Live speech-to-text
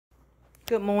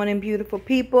Good morning, beautiful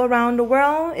people around the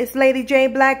world. It's Lady J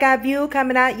Black Eye View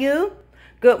coming at you.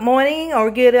 Good morning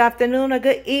or good afternoon or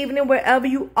good evening, wherever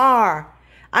you are.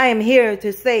 I am here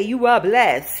to say you are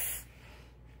blessed.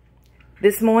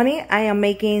 This morning, I am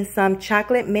making some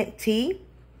chocolate mint tea.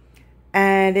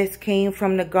 And this came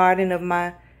from the garden of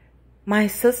my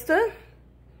sister,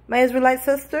 my Israelite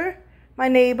sister, my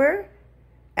neighbor.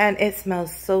 And it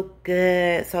smells so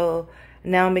good. So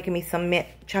now I'm making me some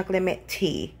chocolate mint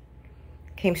tea.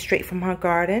 Came straight from her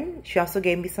garden. She also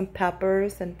gave me some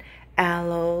peppers and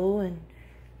aloe. And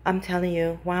I'm telling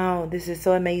you, wow, this is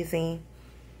so amazing.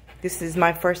 This is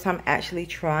my first time actually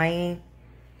trying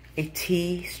a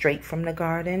tea straight from the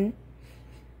garden.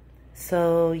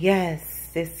 So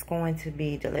yes, it's going to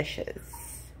be delicious.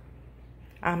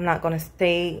 I'm not going to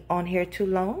stay on here too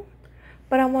long,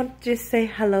 but I want to just say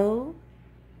hello.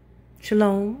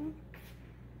 Shalom.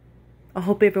 I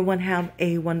hope everyone have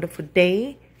a wonderful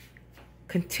day.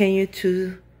 Continue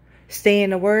to stay in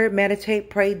the Word, meditate,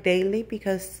 pray daily,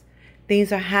 because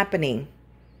things are happening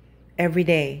every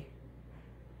day.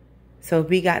 So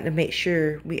we got to make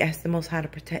sure we ask the Most High to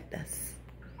protect us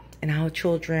and our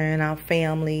children, our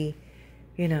family,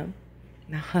 you know,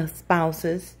 our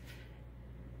spouses,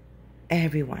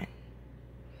 everyone.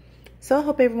 So I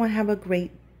hope everyone have a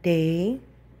great day.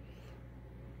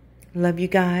 Love you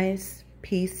guys.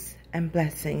 Peace and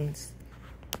blessings.